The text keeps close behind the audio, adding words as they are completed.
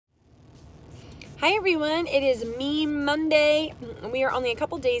Hi everyone, it is Meme Monday. We are only a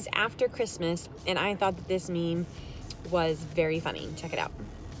couple days after Christmas, and I thought that this meme was very funny. Check it out.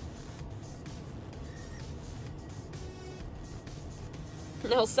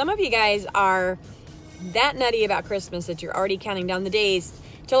 Now, some of you guys are that nutty about Christmas that you're already counting down the days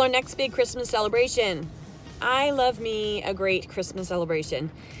till our next big Christmas celebration. I love me a great Christmas celebration.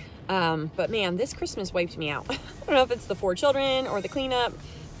 But man, this Christmas wiped me out. I don't know if it's the 4 children or the cleanup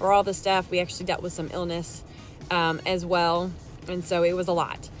or all the stuff. We actually dealt with some illness as well, and so it was a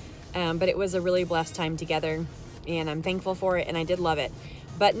lot. But it was a really blessed time together, and I'm thankful for it, and I did love it.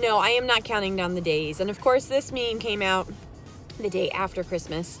 But no, I am not counting down the days. And of course, this meme came out the day after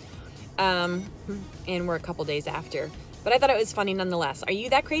Christmas, and we're a couple days after. But I thought it was funny nonetheless. Are you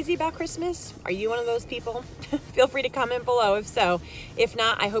that crazy about Christmas? Are you one of those people? Feel free to comment below if so. If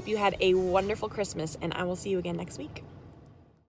not, I hope you had a wonderful Christmas, and I will see you again next week.